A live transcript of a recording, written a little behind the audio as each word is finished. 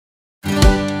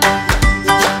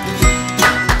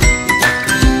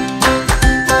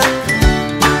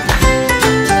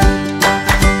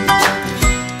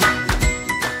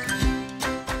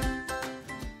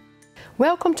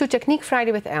Technique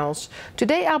Friday with Els.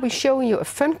 Today I'll be showing you a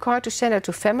fun card to send out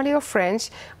to family or friends,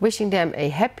 wishing them a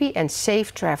happy and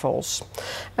safe travels.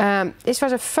 This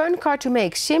was a fun card to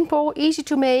make, simple, easy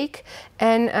to make,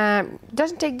 and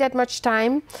doesn't take that much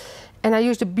time. And I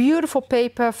used a beautiful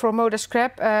paper from Moda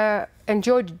Scrap,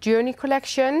 Enjoy the Journey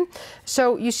collection.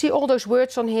 So you see all those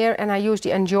words on here, and I used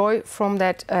the Enjoy from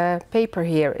that paper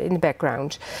here in the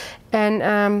background.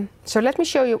 And so let me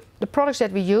show you the products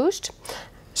that we used.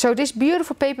 So this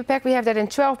beautiful paper pack, we have that in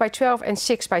 12 by 12 and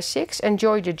 6 by 6.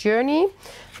 Enjoy the Journey.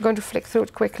 I'm going to flick through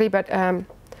it quickly, but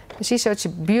you see, so it's a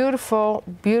beautiful,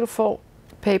 beautiful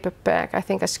paper pack. I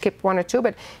think I skipped one or two,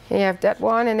 but you have that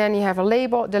one, and then you have a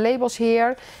label, the labels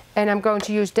here, and I'm going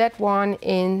to use that one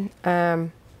in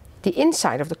the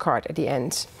inside of the card at the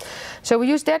end. So we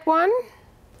use that one.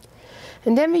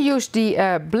 And then we use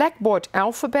the blackboard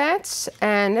alphabets,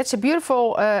 and that's a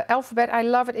beautiful alphabet. I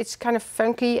love it. It's kind of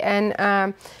funky, and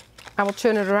I will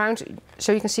turn it around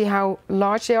so you can see how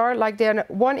large they are. Like they're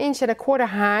 1 inch and a quarter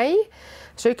high,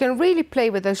 so you can really play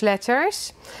with those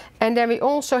letters. And then we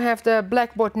also have the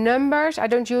blackboard numbers. I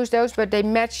don't use those, but they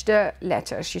match the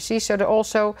letters. You see, so they're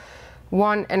also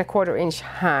 1 and a quarter inch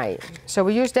high. So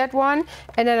we use that one,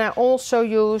 and then I also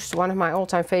used one of my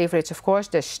all-time favorites, of course,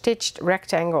 the stitched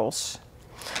rectangles.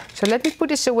 So let me put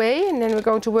this away, and then we're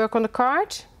going to work on the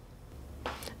card.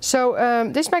 So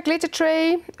this is my glitter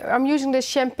tray. I'm using the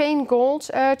champagne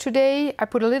gold today. I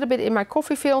put a little bit in my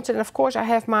coffee filter, and of course I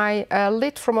have my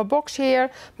lid from a box here,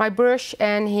 my brush,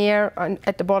 and here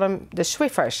at the bottom the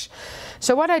Swiffers.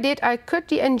 So what I did, I cut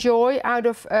the Enjoy out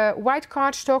of white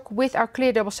cardstock with our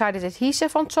clear double-sided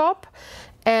adhesive on top.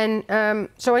 And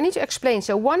so I need to explain.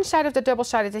 So one side of the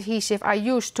double-sided adhesive I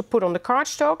used to put on the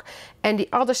cardstock, and the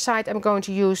other side I'm going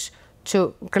to use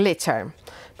to glitter.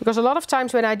 Because a lot of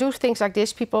times when I do things like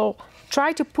this, people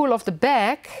try to pull off the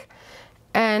back,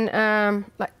 and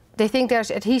like they think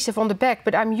there's adhesive on the back,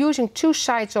 but I'm using two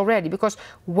sides already, because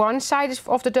one side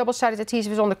of the double-sided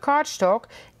adhesive is on the cardstock,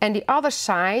 and the other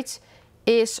side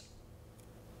is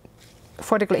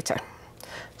for the glitter.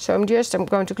 So I'm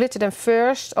going to glitter them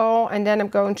first all, and then I'm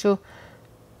going to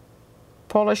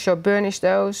polish or burnish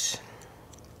those.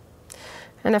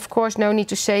 And of course, no need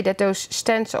to say that those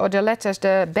stencils or the letters,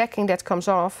 the backing that comes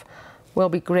off, will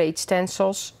be great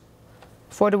stencils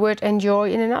for the word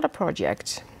Enjoy in another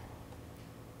project.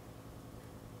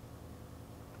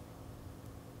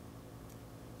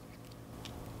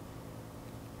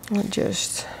 I'll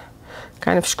just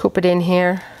kind of scoop it in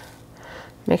here,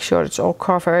 make sure it's all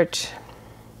covered.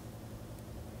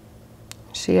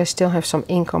 See, I still have some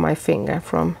ink on my finger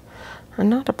from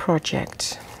another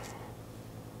project.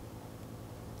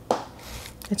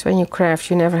 It's when you craft,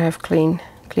 you never have clean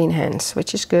hands,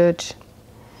 which is good.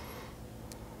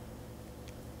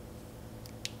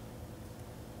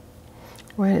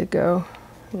 Where did it go?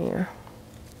 Here.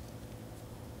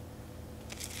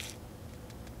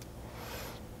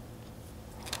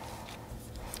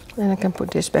 Then I can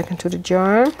put this back into the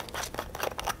jar.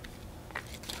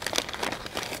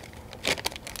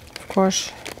 Of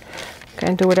course,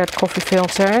 can't do without coffee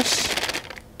filters.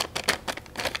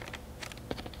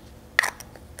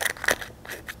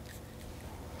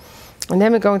 And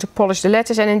then we're going to polish the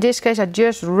letters, and in this case I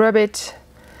just rub it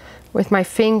with my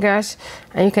fingers,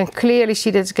 and you can clearly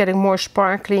see that it's getting more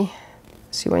sparkly.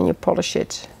 See when you polish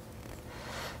it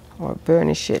or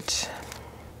burnish it.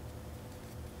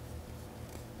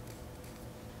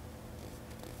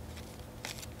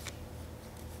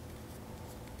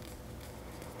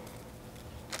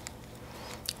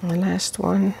 And the last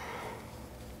one.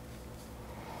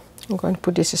 I'm going to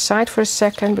put this aside for a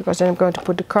second, because then I'm going to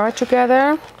put the card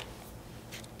together.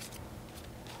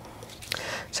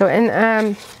 So,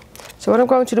 so what I'm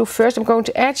going to do first, I'm going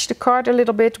to edge the card a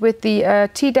little bit with the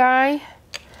tea dye,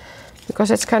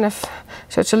 because it's kind of,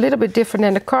 so it's a little bit different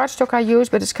than the cardstock I use,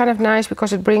 but it's kind of nice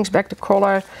because it brings back the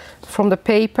color from the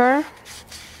paper.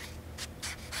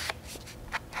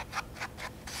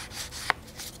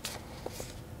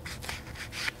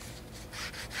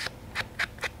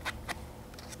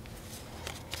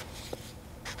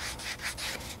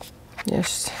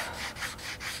 Just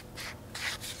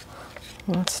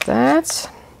that's that.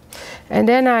 And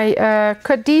then I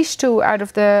cut these two out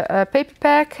of the paper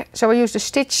pack. So I use the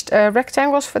stitched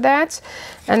rectangles for that.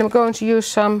 And I'm going to use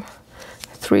some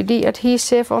 3D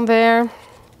adhesive on there,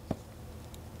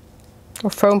 or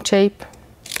foam tape.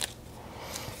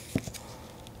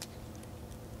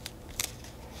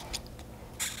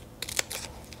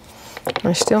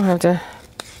 I still have the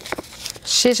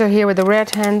scissor here with the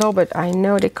red handle, but I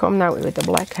know they come now with the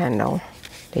black handle.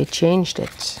 They changed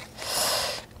it.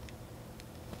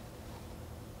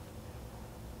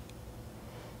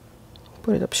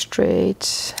 it up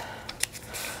straight.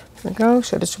 There we go.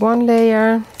 So that's one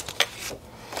layer.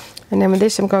 And then with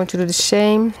this I'm going to do the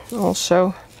same.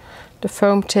 Also the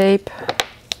foam tape.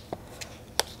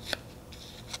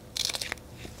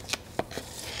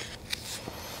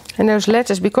 And those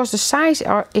letters, because the size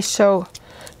is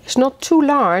not too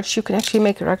large, you can actually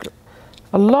make a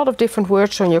lot of different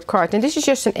words on your card. And this is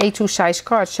just an A2 size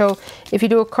card. So if you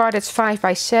do a card that's 5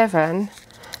 by 7,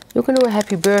 you can do a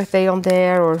happy birthday on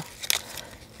there, or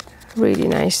really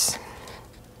nice.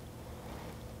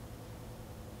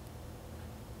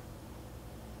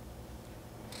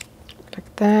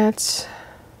 Like that.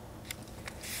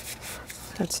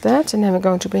 That's that. And then we're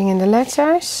going to bring in the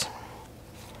letters.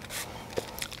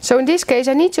 So in this case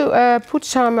I need to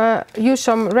use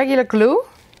some regular glue.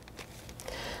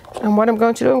 And what I'm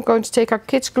going to do, I'm going to take our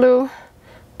kids glue,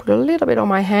 put a little bit on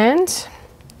my hand.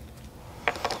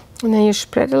 And then you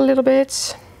spread it a little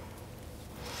bit.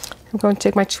 I'm going to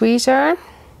take my tweezer.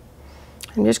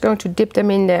 I'm just going to dip them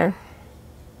in there.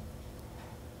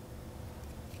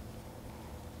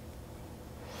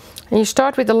 And you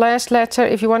start with the last letter.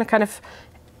 If you want to kind of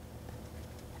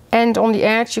end on the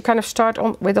edge, you kind of start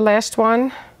with the last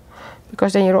one,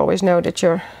 because then you always know that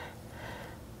you're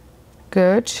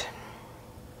good.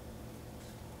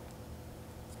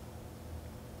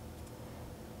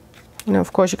 You know,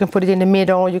 of course you can put it in the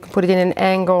middle, you can put it in an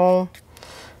angle,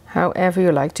 however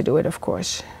you like to do it, of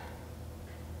course.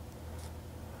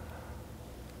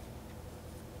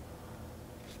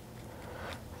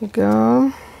 There you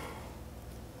go.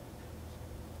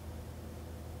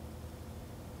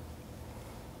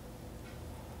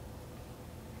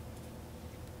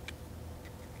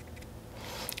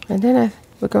 And then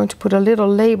we're going to put a little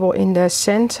label in the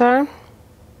center.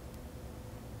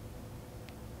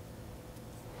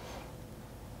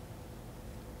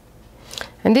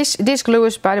 And this glue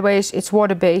is, by the way, it's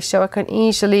water-based, so I can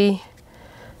easily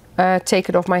take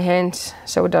it off my hand,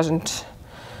 so it doesn't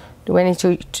do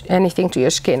anything to your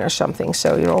skin or something,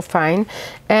 so you're all fine.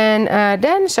 And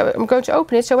then, so I'm going to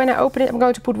open it. So when I open it, I'm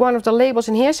going to put one of the labels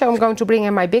in here. So I'm going to bring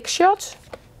in my Big Shot.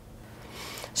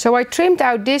 So I trimmed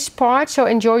out this part, so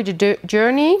enjoy the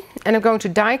journey. And I'm going to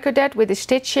die cut that with the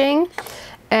stitching.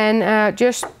 And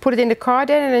just put it in the card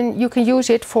then, and then you can use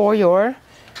it for your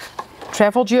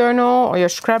travel journal or your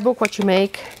scrapbook, what you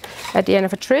make at the end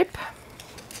of a trip.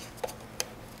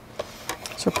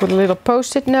 So put a little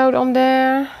post-it note on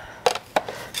there.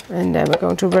 And then we're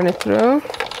going to run it through.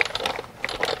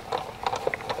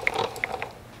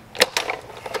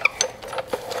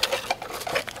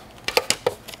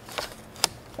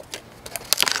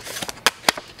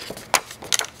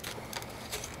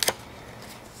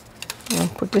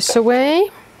 And put this away.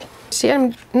 See,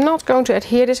 I'm not going to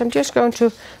adhere this, I'm just going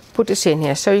to put this in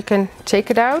here. So you can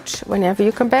take it out whenever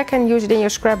you come back and use it in your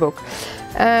scrapbook.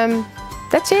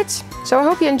 That's it. So I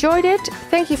hope you enjoyed it.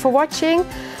 Thank you for watching.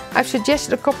 I've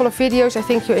suggested a couple of videos I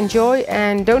think you enjoy,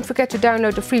 and don't forget to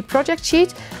download the free project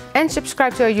sheet and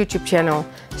subscribe to our YouTube channel.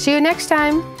 See you next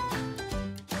time.